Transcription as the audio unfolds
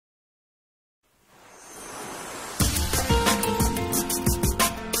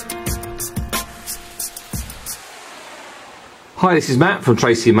Hi, this is Matt from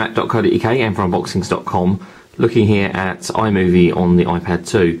tracyandmatt.co.uk and from unboxings.com, looking here at iMovie on the iPad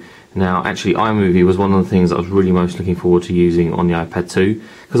 2. Now, actually, iMovie was one of the things I was really most looking forward to using on the iPad 2,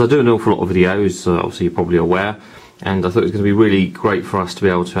 because I do an awful lot of videos, obviously you're probably aware, and I thought it was going to be really great for us to be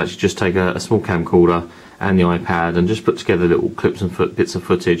able to actually just take a small camcorder and the iPad and just put together little clips and bits of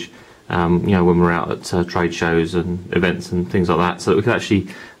footage, you know, when we're out at trade shows and events and things like that, so that we could actually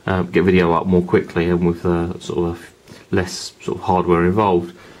get video up more quickly and with sort of less sort of hardware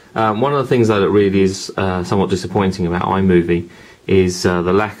involved. One of the things though that really is somewhat disappointing about iMovie is the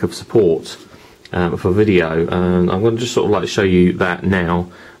lack of support for video, and I'm going to just sort of like show you that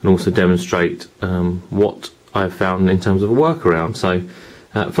now and also demonstrate what I've found in terms of a workaround. So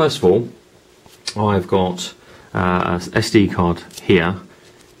first of all, I've got a SD card here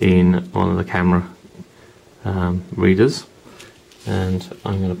in one of the camera readers, and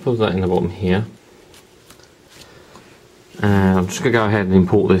I'm going to put that in the bottom here. And I'm just going to go ahead and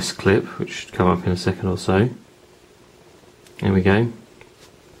import this clip, which should come up in a second or so. There we go.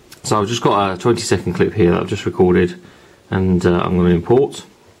 So I've just got a 20-second clip here that I've just recorded, and I'm going to import.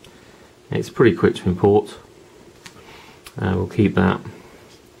 It's pretty quick to import. We'll keep that.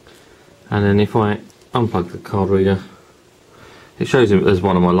 And then if I unplug the card reader, it shows it as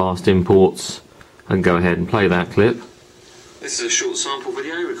one of my last imports. I can go ahead and play that clip. This is a short sample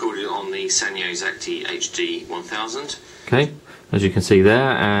video recorded on the Sanyo Exacti HD 1000. Okay, as you can see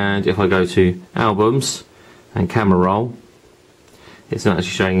there, and if I go to albums and camera roll, it's not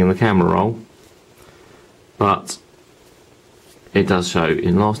actually showing in the camera roll, but it does show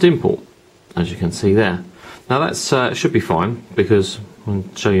in last import, as you can see there. Now that's should be fine, because I'll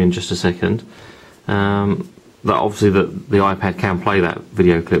show you in just a second that obviously the iPad can play that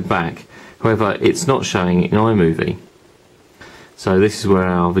video clip back. However, it's not showing in iMovie. So this is where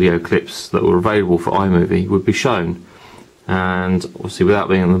our video clips that were available for iMovie would be shown, and obviously without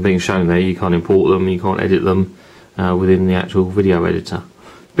them being shown there, you can't import them, you can't edit them within the actual video editor.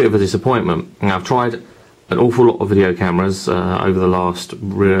 Bit of a disappointment. Now, I've tried an awful lot of video cameras over the last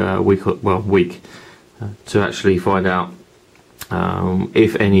week to actually find out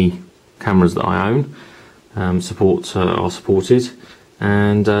if any cameras that I own are supported.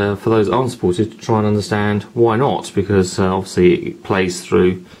 And for those that aren't supported, to try and understand why not, because obviously it plays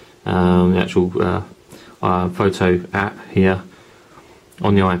through the actual photo app here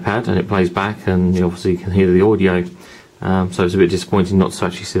on the iPad, and it plays back, and you obviously can hear the audio. So it's a bit disappointing not to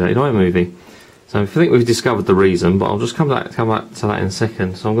actually see that in iMovie. So I think we've discovered the reason, but I'll just come back to that in a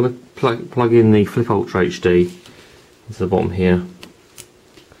second. So I'm going to plug in the Flip Ultra HD into the bottom here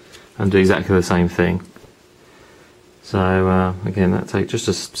and do exactly the same thing. So again, that takes just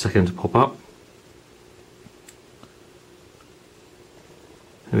a second to pop up.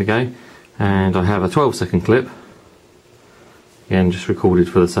 There we go, and I have a 12-second clip, again just recorded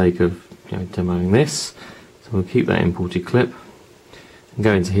for the sake of demoing this. So we'll keep that imported clip and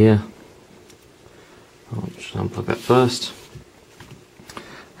go into here. I'll just unplug that first,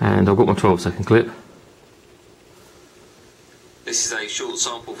 and I've got my 12-second clip. This is a short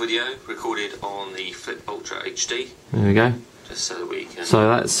sample video recorded on the Flip Ultra HD. There we go. Just so that we can. So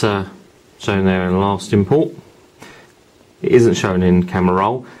that's shown there in last import. It isn't shown in camera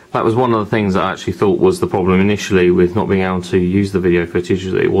roll. That was one of the things that I actually thought was the problem initially with not being able to use the video footage,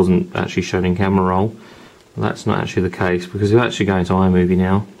 that it wasn't actually shown in camera roll. Well, that's not actually the case, because if I actually go into iMovie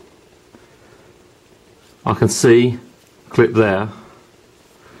now, I can see clip there.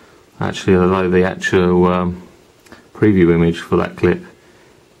 Actually, although the actual preview image for that clip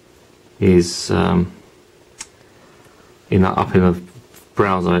is up in the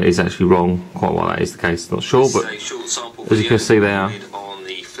browser is actually wrong. Quite why that is the case, not sure, but as you can see there, on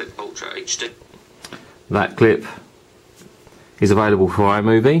the Flip Ultra HD, that clip is available for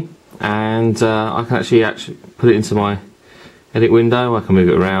iMovie, and I can actually put it into my edit window. I can move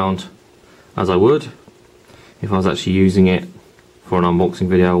it around as I would if I was actually using it for an unboxing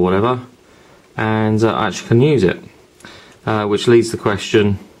video or whatever, and I actually can use it. Which leads to the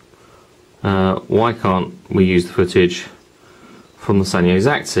question, why can't we use the footage from the Sanyo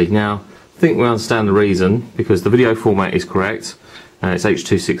Exacti? Now, I think we understand the reason, because the video format is correct, it's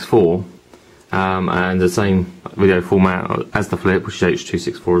H.264, and the same video format as the Flip, which is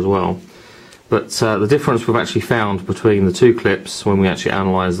H.264 as well. But the difference we've actually found between the two clips, when we actually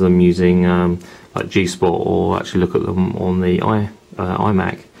analyse them using like G-Spot, or actually look at them on the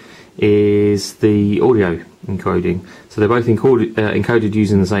iMac, is the audio encoding. So they're both encoded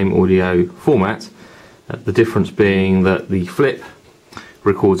using the same audio format, the difference being that the Flip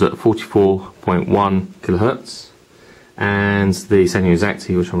records at 44.1 kilohertz, and the Sanyo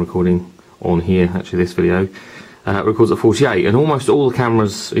Exacti, which I'm recording on here, actually this video, records at 48, and almost all the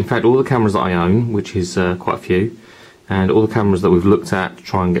cameras, in fact all the cameras that I own, which is quite a few, and all the cameras that we've looked at to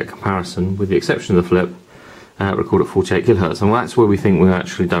try and get a comparison, with the exception of the Flip, record at 48 kHz, and that's where we think we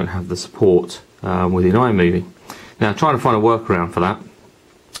actually don't have the support within iMovie. Now, trying to find a workaround for that,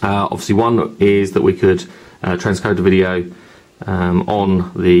 obviously one is that we could transcode the video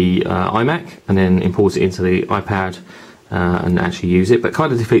on the iMac and then import it into the iPad and actually use it, but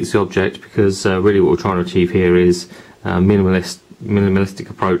kind of defeats the object, because really what we're trying to achieve here is minimalistic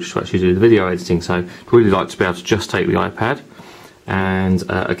approach to actually do the video editing. So I'd really like to be able to just take the iPad and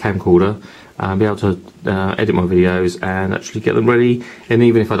a camcorder and be able to edit my videos and actually get them ready, and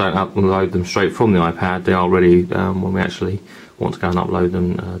even if I don't upload them straight from the iPad, they are ready when we actually want to go and upload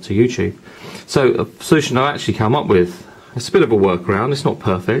them to YouTube. So a solution I've actually come up with, it's a bit of a workaround, it's not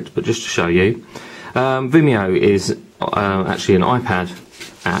perfect, but just to show you. Vimeo is actually an iPad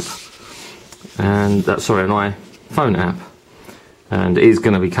app, and sorry, an iPhone app, and it is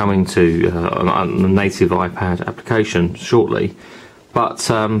going to be coming to a native iPad application shortly, but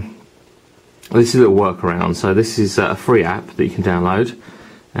this is a little workaround. So this is a free app that you can download,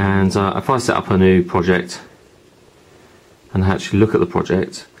 and if I set up a new project and actually look at the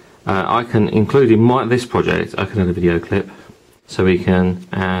project, I can include in this project, I can add a video clip, so we can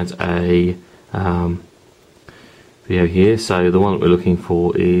add a video here. So the one that we're looking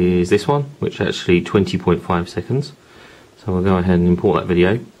for is this one, which is actually 20.5 seconds. So we'll go ahead and import that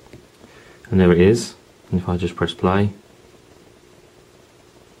video, and there it is. And if I just press play,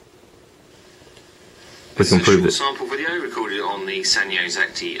 we can prove that. Sample video recorded on the Sanyo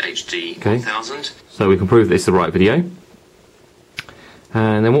Zacti HD 1000. So we can prove that it's the right video.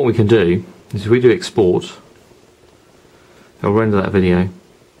 And then what we can do is, if we do export, it'll render that video.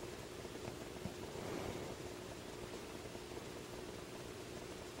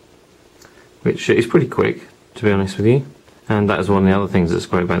 Which is pretty quick, to be honest with you. And that is one of the other things that's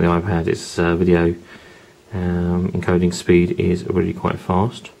great about the iPad, its video encoding speed is really quite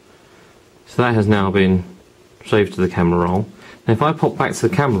fast. So that has now been saved to the camera roll. Now if I pop back to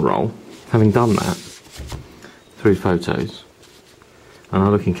the camera roll, having done that through photos, and I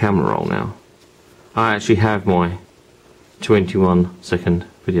look in camera roll now, I actually have my 21-second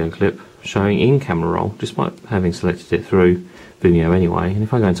video clip showing in camera roll, despite having selected it through Vimeo anyway. And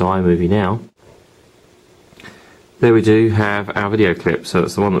if I go into iMovie now, there we do have our video clip. So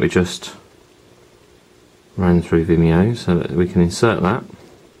that's the one that we just ran through Vimeo, so that we can insert that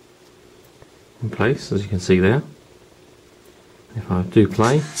in place, as you can see there. If I do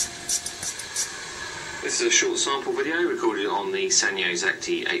play, this is a short sample video recorded on the Sanyo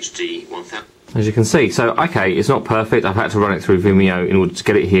Zacti HD 1000. As you can see, so okay, it's not perfect. I've had to run it through Vimeo in order to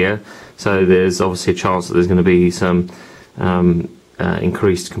get it here. So there's obviously a chance that there's going to be some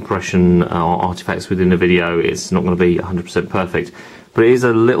increased compression or artifacts within the video. It's not going to be 100% perfect, but it is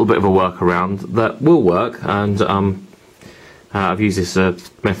a little bit of a workaround that will work. And I've used this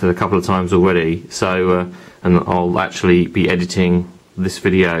method a couple of times already. So and I'll actually be editing this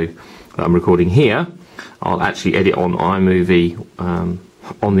video that I'm recording here. I'll actually edit on iMovie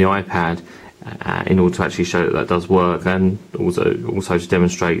on the iPad in order to actually show that that does work, and also to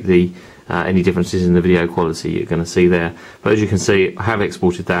demonstrate the any differences in the video quality you're going to see there. But as you can see, I have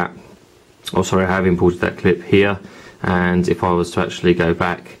exported that, I have imported that clip here, and if I was to actually go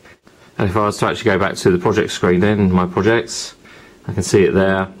back, to the project screen, then my projects, I can see it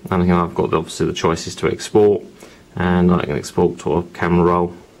there, and again I've got obviously the choices to export, and I can export to a camera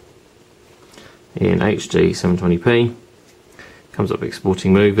roll in HD 720p. Comes up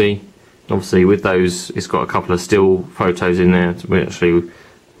exporting movie. Obviously with those, it's got a couple of still photos in there,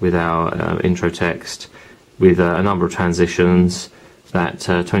 with our intro text, with a number of transitions, that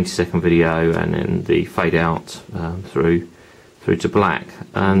 20-second video, and then the fade out through to black.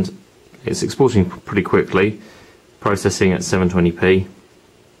 And it's exporting pretty quickly, processing at 720p,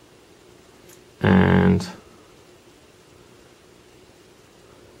 and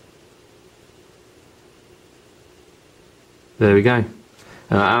there we go.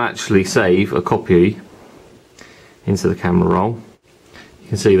 I'll actually save a copy into the camera roll. You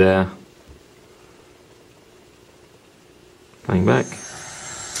can see there, playing back,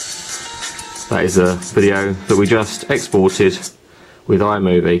 that is a video that we just exported with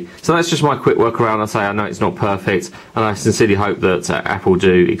iMovie. So that's just my quick workaround. I know it's not perfect, and I sincerely hope that Apple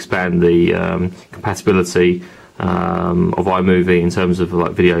do expand the compatibility of iMovie in terms of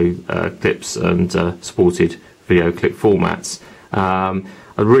like video clips and supported video clip formats.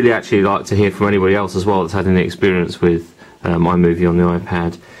 I'd really actually like to hear from anybody else as well that's had any experience with iMovie on the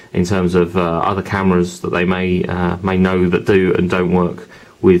iPad, in terms of other cameras that they may know that do and don't work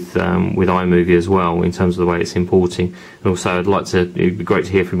with iMovie as well, in terms of the way it's importing. And also, it'd be great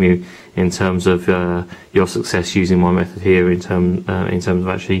to hear from you in terms of your success using my method here in terms of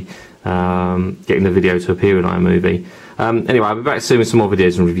actually getting the video to appear in iMovie. Anyway, I'll be back soon with some more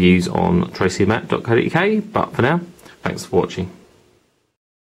videos and reviews on tracyandmatt.co.uk, but for now, thanks for watching.